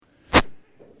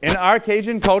In our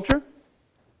Cajun culture,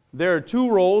 there are two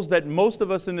roles that most of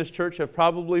us in this church have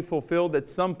probably fulfilled at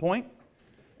some point,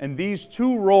 and these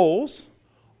two roles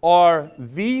are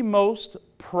the most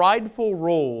prideful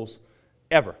roles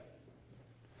ever.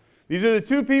 These are the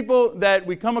two people that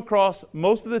we come across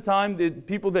most of the time, the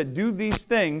people that do these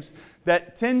things,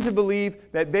 that tend to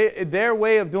believe that their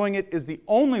way of doing it is the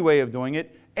only way of doing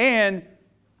it, and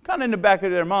kind of in the back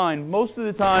of their mind, most of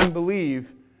the time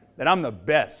believe that I'm the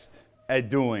best at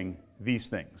doing these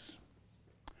things.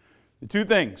 The two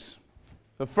things.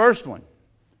 The first one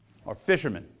are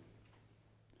fishermen.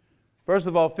 First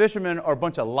of all, fishermen are a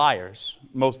bunch of liars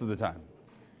most of the time.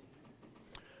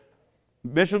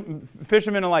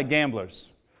 Fishermen are like gamblers.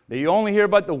 You only hear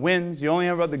about the wins, you only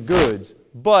hear about the goods,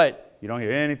 but you don't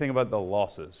hear anything about the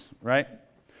losses, right?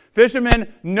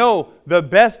 Fishermen know the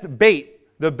best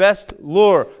bait, the best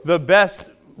lure, the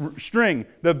best string,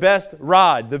 the best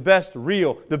rod, the best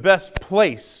reel, the best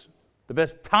place, the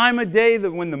best time of day,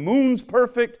 when the moon's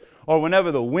perfect or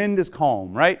whenever the wind is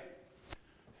calm, right?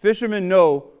 Fishermen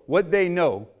know what they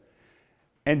know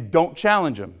and don't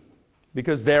challenge them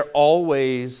because they're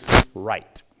always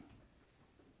right.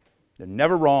 They're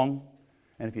never wrong,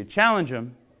 and if you challenge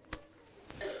them,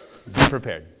 be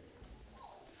prepared.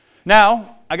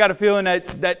 Now, I got a feeling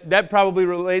that probably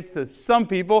relates to some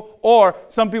people, or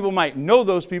some people might know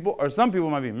those people, or some people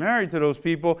might be married to those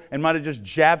people and might have just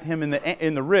jabbed him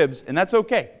in the ribs, and that's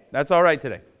okay. That's all right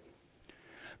today.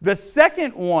 The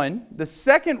second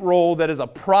role that is a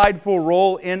prideful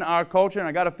role in our culture, and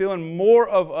I got a feeling more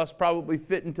of us probably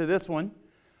fit into this one,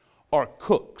 are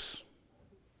cooks.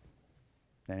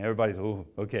 And everybody's, oh,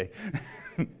 okay.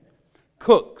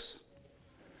 Cooks.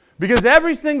 Because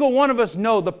every single one of us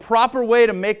know the proper way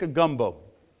to make a gumbo.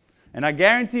 And I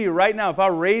guarantee you right now,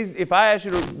 if I ask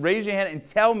you to raise your hand and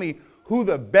tell me who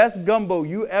the best gumbo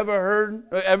you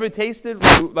ever tasted,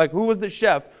 like who was the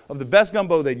chef of the best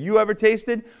gumbo that you ever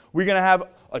tasted, we're going to have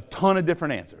a ton of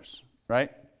different answers,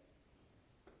 right?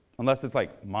 Unless it's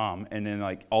like mom and then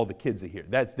like all the kids are here.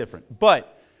 That's different.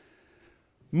 But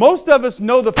most of us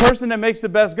know the person that makes the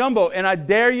best gumbo, and I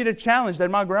dare you to challenge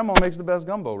that my grandma makes the best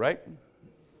gumbo, right?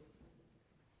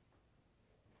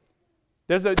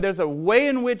 There's a way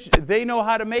in which they know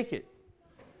how to make it.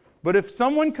 But if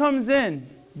someone comes in,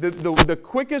 the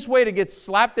quickest way to get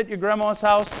slapped at your grandma's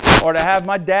house or to have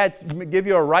my dad give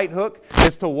you a right hook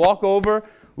is to walk over,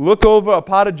 look over a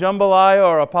pot of jambalaya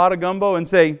or a pot of gumbo and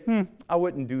say, I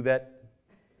wouldn't do that.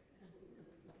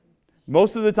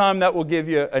 Most of the time that will give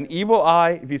you an evil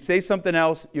eye. If you say something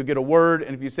else, you'll get a word.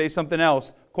 And if you say something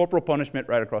else, corporal punishment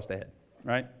right across the head,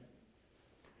 right?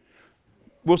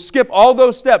 We'll skip all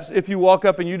those steps if you walk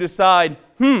up and you decide,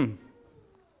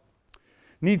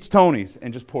 needs Tony's,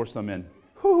 and just pour some in.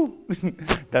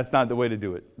 That's not the way to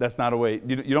do it. That's not a way.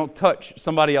 You don't touch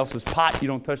somebody else's pot. You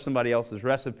don't touch somebody else's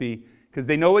recipe because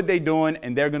they know what they're doing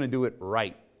and they're going to do it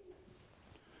right.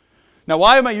 Now,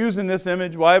 why am I using this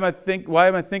image? Why am I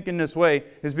thinking this way?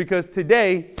 Is because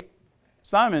today,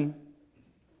 Simon,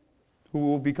 who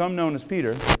will become known as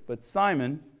Peter, but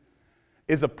Simon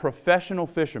is a professional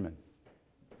fisherman.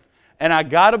 And I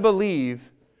got to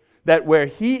believe that where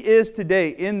he is today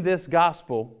in this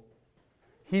gospel,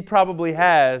 he's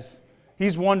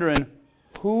wondering,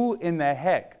 who in the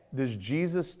heck does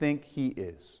Jesus think he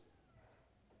is?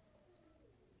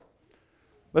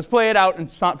 Let's play it out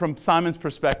from Simon's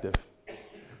perspective.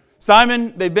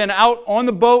 Simon, they've been out on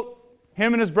the boat,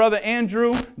 him and his brother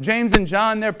Andrew, James and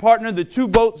John, their partner, the two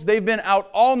boats, they've been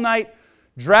out all night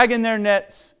dragging their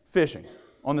nets fishing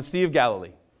on the Sea of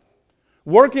Galilee.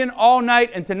 Working all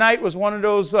night, and tonight was one of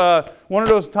those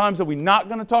times that we're not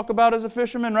going to talk about as a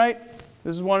fisherman, right?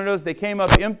 This is one of those, they came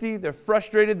up empty, they're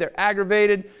frustrated, they're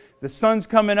aggravated, the sun's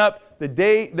coming up,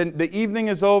 the evening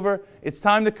is over, it's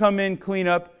time to come in, clean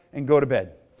up, and go to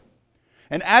bed.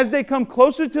 And as they come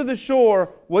closer to the shore,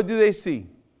 what do they see?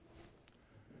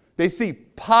 They see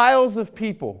piles of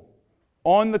people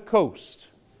on the coast,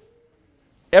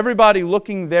 everybody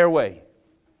looking their way.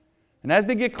 And as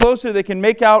they get closer, they can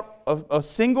make out a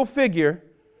single figure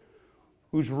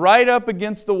who's right up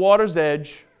against the water's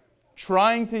edge,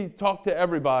 trying to talk to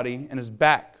everybody, and his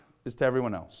back is to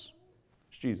everyone else.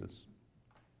 It's Jesus.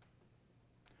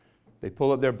 They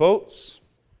pull up their boats.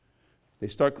 They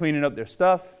start cleaning up their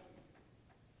stuff.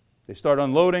 They start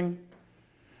unloading.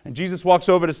 And Jesus walks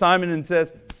over to Simon and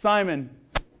says, Simon,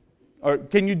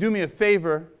 can you do me a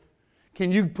favor?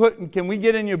 Can we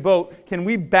get in your boat? Can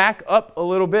we back up a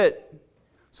little bit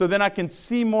so then I can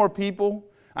see more people?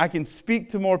 I can speak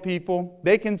to more people.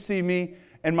 They can see me,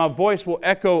 and my voice will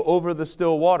echo over the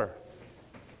still water.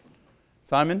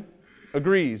 Simon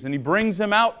agrees, and he brings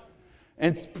him out,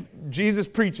 And Jesus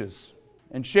preaches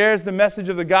and shares the message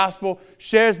of the gospel,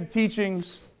 shares the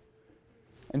teachings.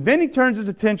 And then he turns his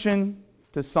attention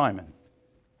to Simon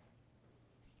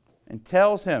and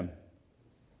tells him,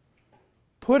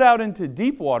 put out into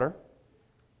deep water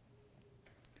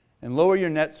and lower your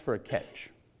nets for a catch.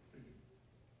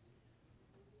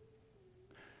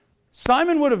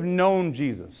 Simon would have known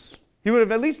Jesus. He would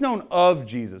have at least known of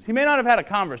Jesus. He may not have had a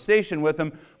conversation with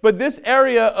him, but this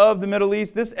area of the Middle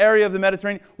East, this area of the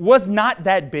Mediterranean, was not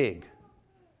that big.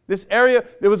 This area,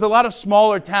 there was a lot of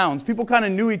smaller towns. People kind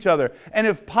of knew each other. And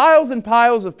if piles and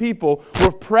piles of people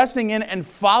were pressing in and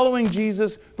following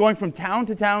Jesus, going from town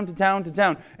to town to town to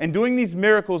town, and doing these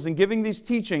miracles and giving these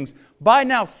teachings, by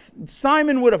now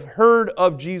Simon would have heard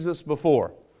of Jesus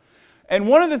before. And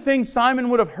one of the things Simon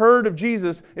would have heard of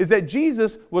Jesus is that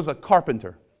Jesus was a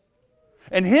carpenter.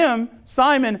 And him,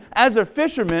 Simon, as a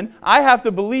fisherman, I have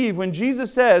to believe when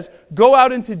Jesus says, go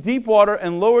out into deep water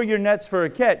and lower your nets for a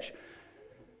catch,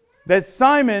 that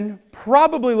Simon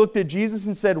probably looked at Jesus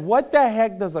and said, what the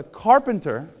heck does a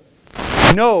carpenter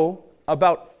know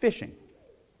about fishing?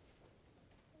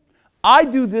 I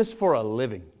do this for a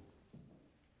living.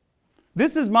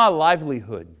 This is my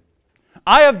livelihood.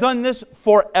 I have done this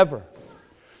forever.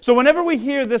 So whenever we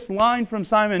hear this line from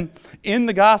Simon in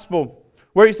the gospel,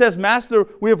 where he says, Master,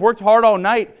 we have worked hard all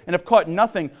night and have caught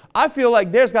nothing, I feel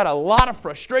like there's got a lot of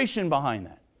frustration behind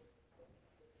that.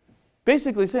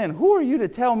 Basically saying, who are you to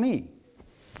tell me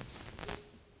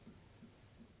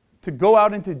to go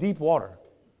out into deep water,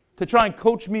 to try and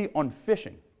coach me on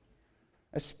fishing?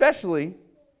 Especially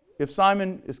if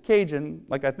Simon is Cajun,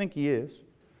 like I think he is.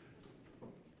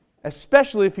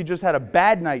 Especially if he just had a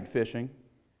bad night fishing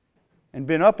and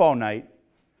been up all night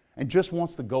and just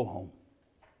wants to go home.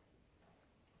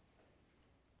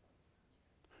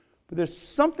 But there's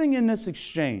something in this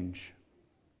exchange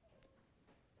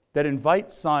that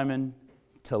invites Simon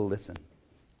to listen.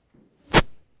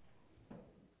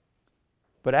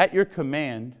 But at your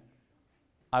command,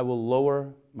 I will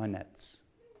lower my nets.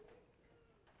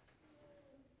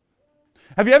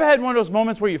 Have you ever had one of those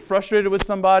moments where you're frustrated with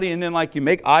somebody and then like you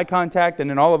make eye contact and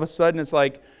then all of a sudden it's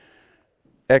like,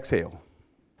 exhale.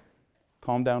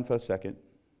 Calm down for a second.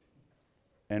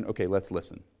 And okay, let's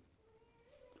listen.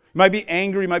 You might be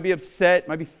angry, you might be upset,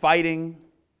 might be fighting,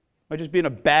 might just be in a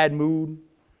bad mood.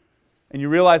 And you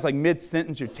realize like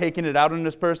mid-sentence you're taking it out on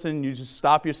this person, and you just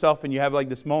stop yourself and you have like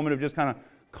this moment of just kind of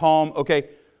calm. Okay,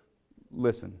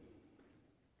 listen.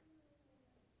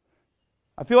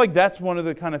 I feel like that's one of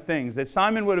the kind of things that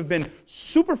Simon would have been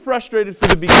super frustrated for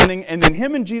the beginning, and then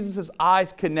him and Jesus'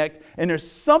 eyes connect, and there's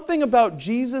something about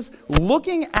Jesus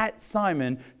looking at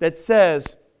Simon that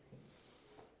says,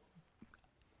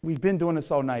 we've been doing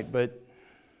this all night, but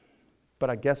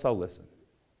I guess I'll listen.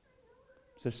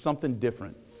 There's something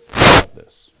different about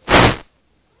this.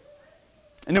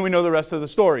 And then we know the rest of the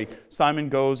story. Simon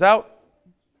goes out.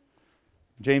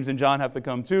 James and John have to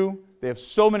come too. They have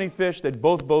so many fish that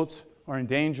both boats are in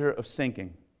danger of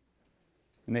sinking.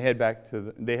 And they head back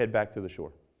to the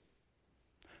shore.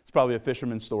 It's probably a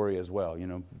fisherman's story as well. You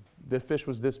know, the fish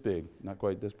was this big, not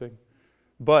quite this big.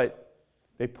 But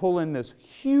they pull in this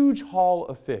huge haul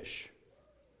of fish.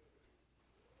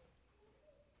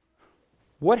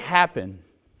 What happened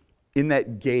in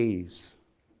that gaze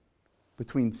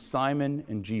between Simon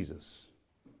and Jesus?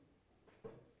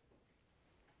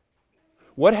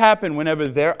 What happened whenever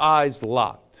their eyes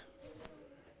locked?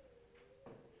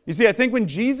 You see, I think when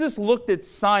Jesus looked at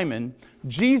Simon,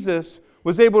 Jesus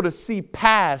was able to see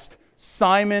past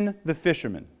Simon the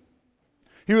fisherman.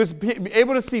 He was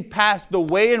able to see past the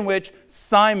way in which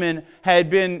Simon had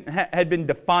been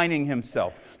defining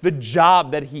himself, the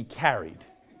job that he carried.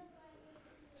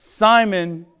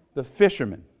 Simon the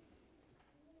fisherman.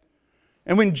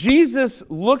 And when Jesus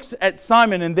looks at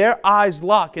Simon and their eyes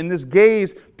lock and this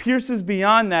gaze pierces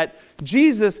beyond that,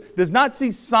 Jesus does not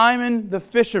see Simon the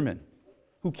fisherman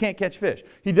who can't catch fish.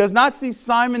 He does not see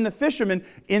Simon the fisherman.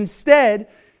 Instead,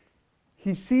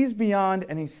 he sees beyond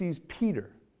and he sees Peter,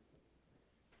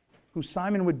 who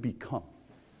Simon would become.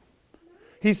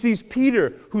 He sees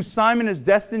Peter, who Simon is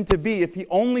destined to be if he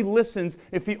only listens,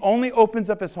 if he only opens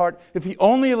up his heart, if he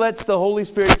only lets the Holy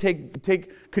Spirit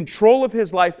take control of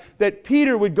his life, that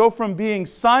Peter would go from being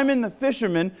Simon the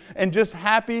fisherman and just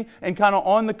happy and kind of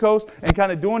on the coast and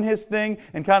kind of doing his thing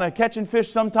and kind of catching fish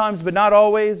sometimes but not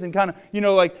always and kind of,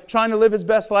 like trying to live his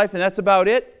best life and that's about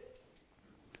it.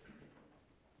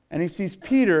 And he sees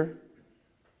Peter,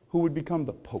 who would become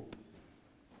the Pope.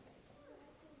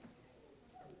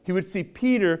 He would see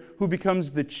Peter, who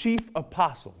becomes the chief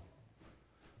apostle.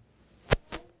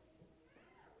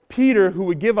 Peter, who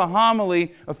would give a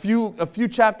homily a few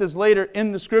chapters later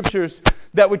in the Scriptures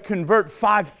that would convert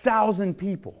 5,000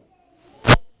 people.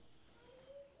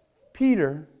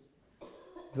 Peter,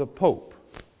 the Pope,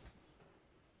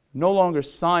 no longer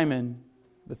Simon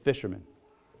the fisherman.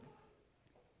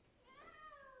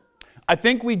 I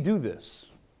think we do this,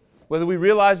 whether we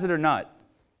realize it or not.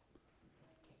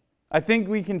 I think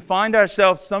we can find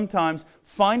ourselves sometimes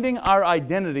finding our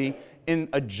identity in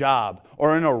a job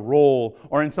or in a role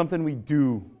or in something we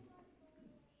do.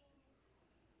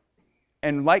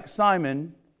 And like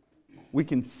Simon, we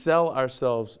can sell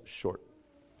ourselves short.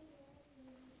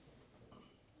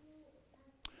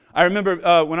 I remember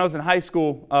when I was in high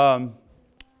school,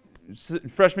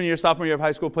 freshman year, sophomore year of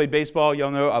high school, played baseball. Y'all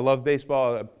know I love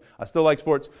baseball. I still like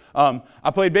sports.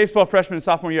 I played baseball freshman and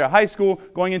sophomore year of high school.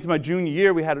 Going into my junior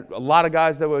year, we had a lot of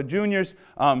guys that were juniors.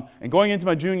 And going into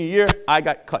my junior year, I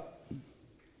got cut.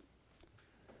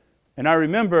 And I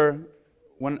remember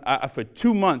when for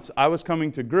 2 months, I was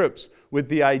coming to grips with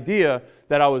the idea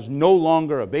that I was no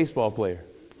longer a baseball player.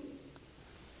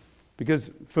 Because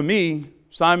for me,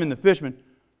 Simon the fisherman,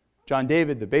 John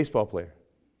David the baseball player.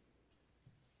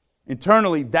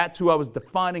 Internally, that's who I was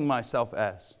defining myself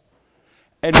as.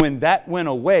 And when that went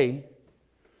away,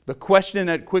 the question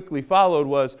that quickly followed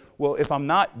was, well, if I'm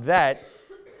not that,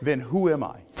 then who am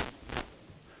I?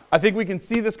 I think we can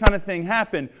see this kind of thing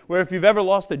happen where if you've ever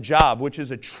lost a job, which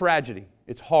is a tragedy,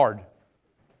 it's hard.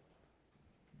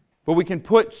 But we can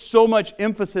put so much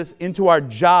emphasis into our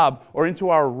job or into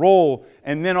our role,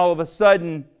 and then all of a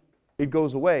sudden, it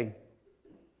goes away.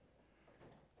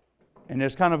 And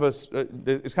it's kind of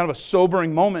a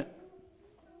sobering moment.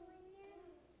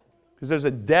 Because there's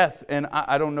a death, and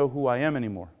I don't know who I am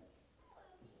anymore.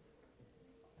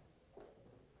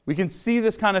 We can see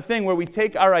this kind of thing where we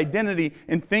take our identity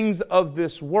in things of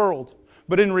this world.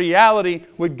 But in reality,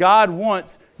 what God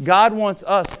wants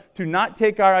us to not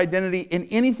take our identity in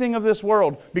anything of this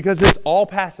world because it's all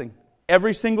passing.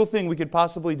 Every single thing we could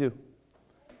possibly do,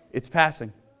 it's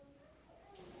passing.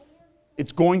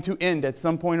 It's going to end at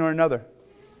some point or another.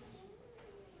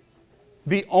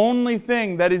 The only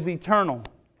thing that is eternal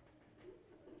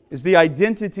is the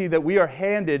identity that we are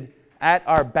handed at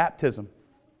our baptism,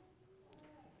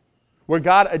 where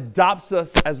God adopts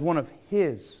us as one of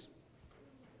His.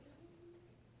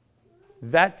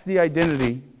 That's the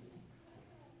identity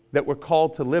that we're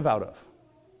called to live out of.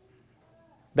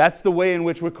 That's the way in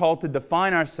which we're called to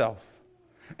define ourselves.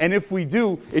 And if we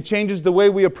do, it changes the way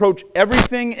we approach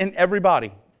everything and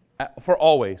everybody for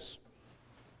always.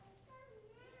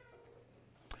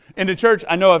 In the church,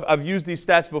 I know I've used these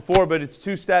stats before, but it's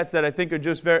two stats that I think are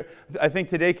just I think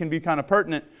today can be kind of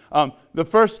pertinent. The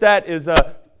first stat is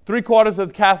 3/4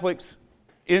 of Catholics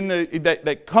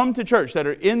that come to church, that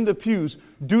are in the pews,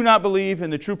 do not believe in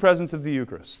the true presence of the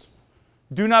Eucharist.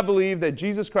 Do not believe that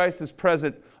Jesus Christ is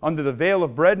present under the veil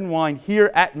of bread and wine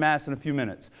here at Mass in a few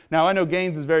minutes. Now, I know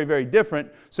Gaines is very, very different,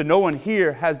 so no one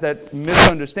here has that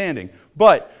misunderstanding.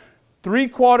 But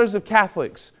 3/4 of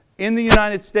Catholics in the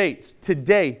United States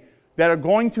today that are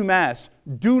going to Mass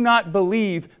do not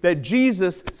believe that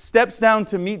Jesus steps down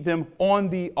to meet them on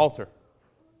the altar.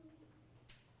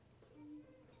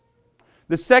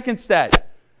 The second stat,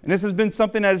 and this has been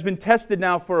something that has been tested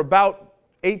now for about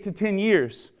 8 to 10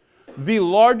 years, the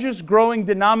largest growing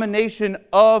denomination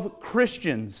of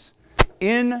Christians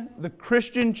in the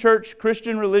Christian church,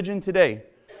 Christian religion today,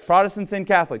 Protestants and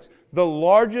Catholics, the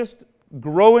largest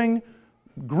growing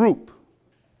group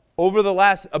over the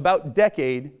last about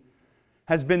decade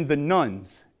has been the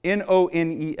nuns,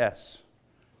 N-O-N-E-S,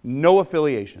 no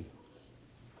affiliation.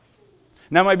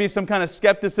 Now, might be some kind of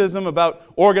skepticism about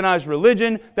organized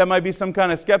religion. That might be some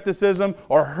kind of skepticism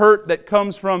or hurt that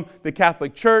comes from the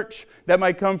Catholic Church. That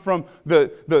might come from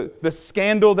the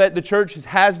scandal that the church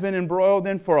has been embroiled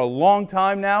in for a long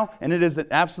time now, and it is an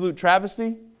absolute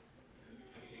travesty.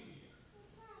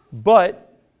 But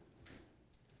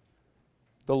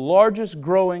the largest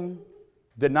growing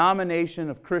denomination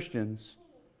of Christians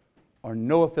are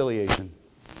no affiliation.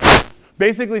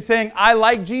 Basically saying, I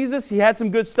like Jesus, He had some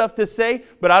good stuff to say,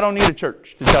 but I don't need a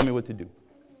church to tell me what to do.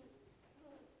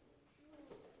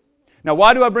 Now,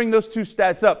 why do I bring those two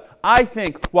stats up? I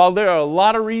think while there are a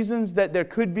lot of reasons that there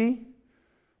could be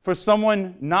for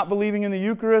someone not believing in the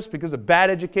Eucharist because of bad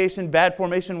education, bad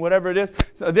formation, whatever it is,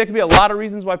 so there could be a lot of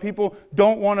reasons why people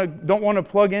don't want to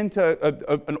plug into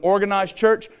an organized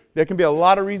church. There can be a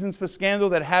lot of reasons for scandal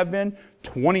that have been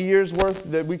 20 years worth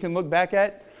that we can look back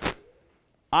at.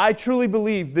 I truly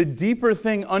believe the deeper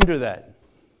thing under that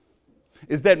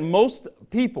is that most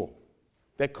people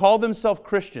that call themselves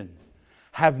Christian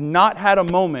have not had a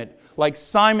moment like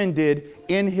Simon did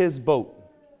in his boat.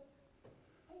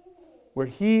 where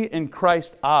he and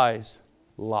Christ's eyes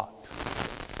locked.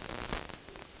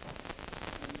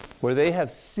 Where they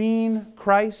have seen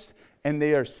Christ and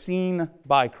they are seen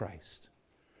by Christ.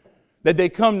 That they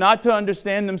come not to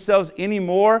understand themselves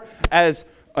anymore as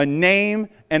a name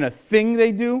and a thing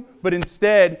they do, but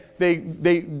instead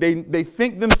they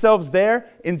think themselves there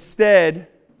instead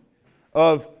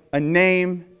of a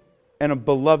name and a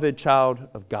beloved child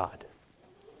of God.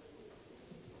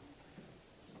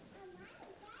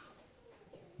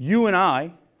 You and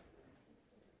I,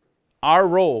 our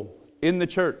role in the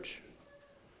church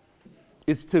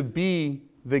is to be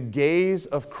the gaze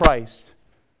of Christ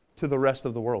to the rest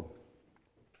of the world.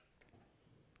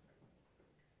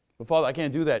 But Father, I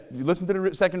can't do that. You listen to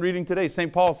the second reading today.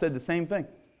 St. Paul said the same thing.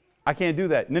 I can't do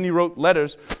that. And then he wrote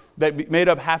letters that made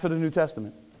up half of the New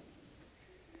Testament.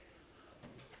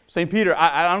 St. Peter,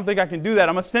 I don't think I can do that.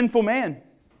 I'm a sinful man.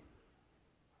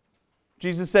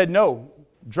 Jesus said, no,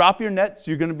 drop your nets.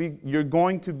 You're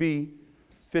going to be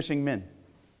fishing men.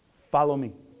 Follow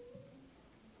me.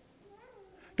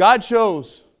 God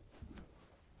chose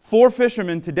 4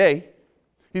 fishermen today.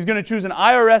 He's going to choose an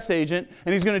IRS agent,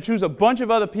 and he's going to choose a bunch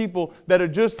of other people that are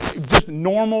just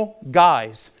normal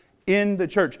guys in the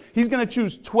church. He's going to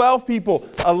choose 12 people,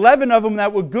 11 of them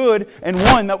that were good, and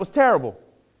 1 that was terrible.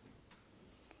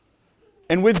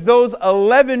 And with those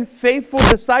 11 faithful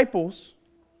disciples,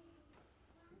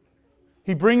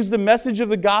 he brings the message of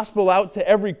the gospel out to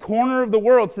every corner of the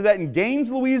world, so that in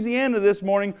Gaines, Louisiana this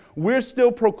morning, we're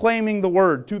still proclaiming the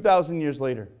word 2,000 years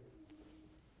later.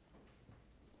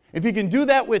 If he can do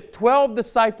that with 12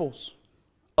 disciples,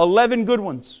 11 good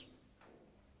ones,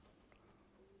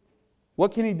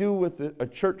 what can he do with a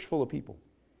church full of people?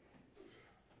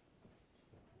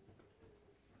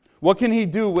 What can he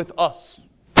do with us?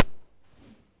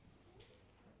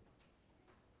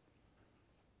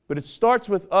 But it starts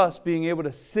with us being able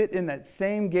to sit in that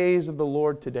same gaze of the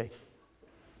Lord today.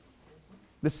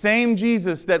 The same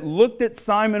Jesus that looked at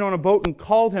Simon on a boat and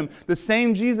called him. The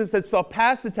same Jesus that saw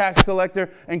past the tax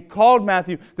collector and called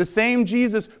Matthew. The same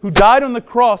Jesus who died on the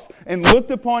cross and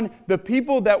looked upon the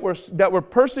people that were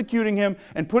persecuting him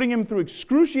and putting him through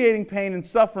excruciating pain and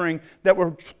suffering, that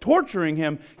were torturing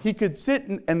him. He could sit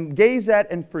and gaze at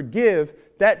and forgive.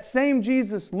 That same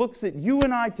Jesus looks at you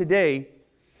and I today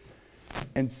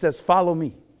and says, follow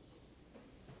me.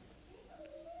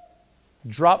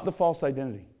 Drop the false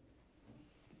identity.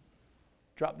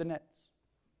 Drop the nets.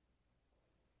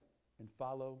 And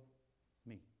follow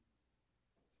me.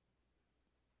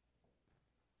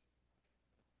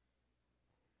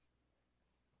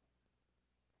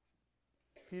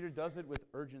 Peter does it with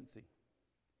urgency.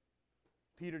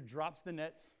 Peter drops the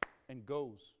nets and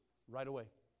goes right away.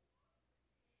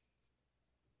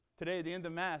 Today, at the end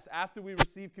of Mass, after we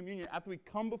receive communion, after we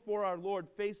come before our Lord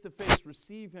face to face,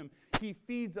 receive Him, He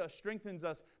feeds us, strengthens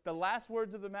us. The last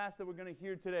words of the Mass that we're going to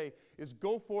hear today is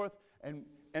go forth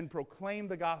and proclaim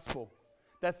the gospel.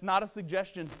 That's not a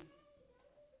suggestion.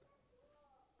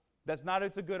 That's not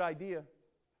it's a good idea.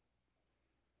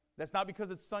 That's not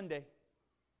because it's Sunday.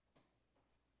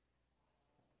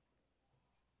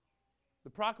 The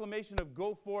proclamation of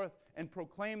go forth and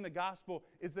proclaim the gospel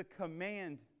is a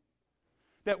command.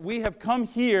 That we have come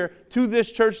here to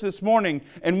this church this morning,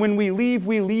 and when we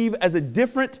leave as a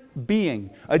different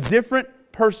being, a different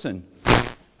person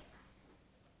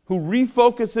who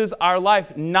refocuses our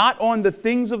life not on the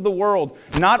things of the world,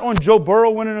 not on Joe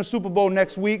Burrow winning a Super Bowl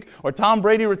next week or Tom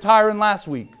Brady retiring last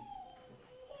week.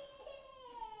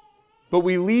 But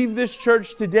we leave this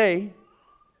church today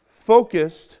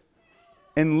focused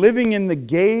and living in the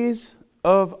gaze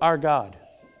of our God,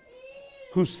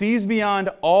 who sees beyond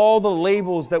all the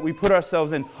labels that we put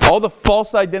ourselves in, all the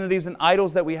false identities and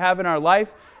idols that we have in our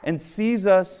life, and sees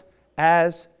us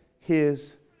as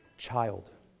His child.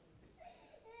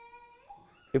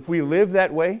 If we live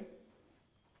that way,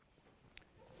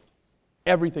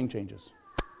 everything changes.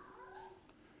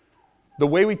 The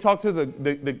way we talk to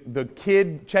the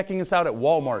kid checking us out at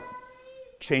Walmart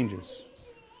changes.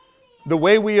 The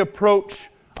way we approach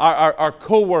our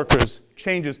coworkers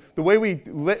changes. The way we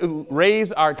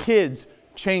raise our kids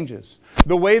changes.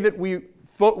 The way that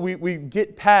we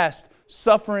get past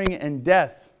suffering and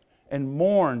death and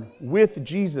mourn with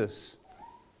Jesus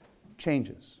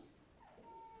changes.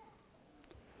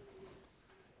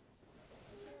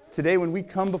 Today, when we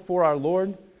come before our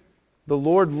Lord, the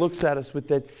Lord looks at us with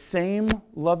that same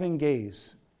loving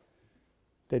gaze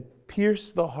that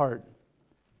pierced the heart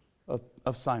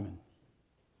of Simon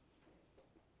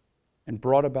and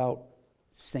brought about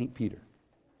St. Peter.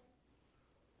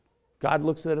 God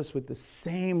looks at us with the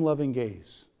same loving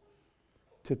gaze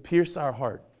to pierce our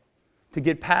heart to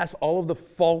get past all of the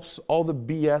false, all the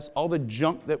BS, all the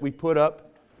junk that we put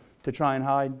up to try and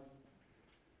hide.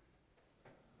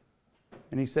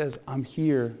 And he says, I'm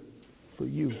here for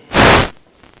you. I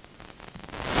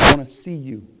want to see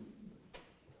you.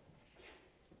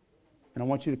 And I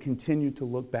want you to continue to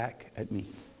look back at me.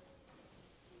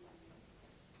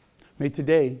 May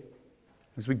today,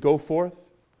 as we go forth,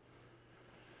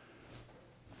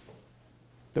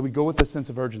 that we go with a sense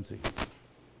of urgency.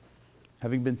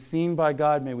 Having been seen by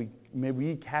God, may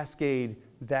we cascade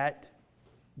that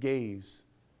gaze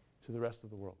to the rest of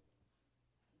the world.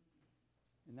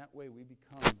 In that way, we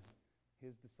become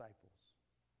his disciples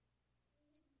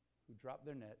who drop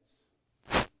their nets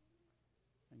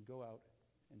and go out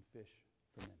and fish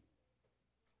for men.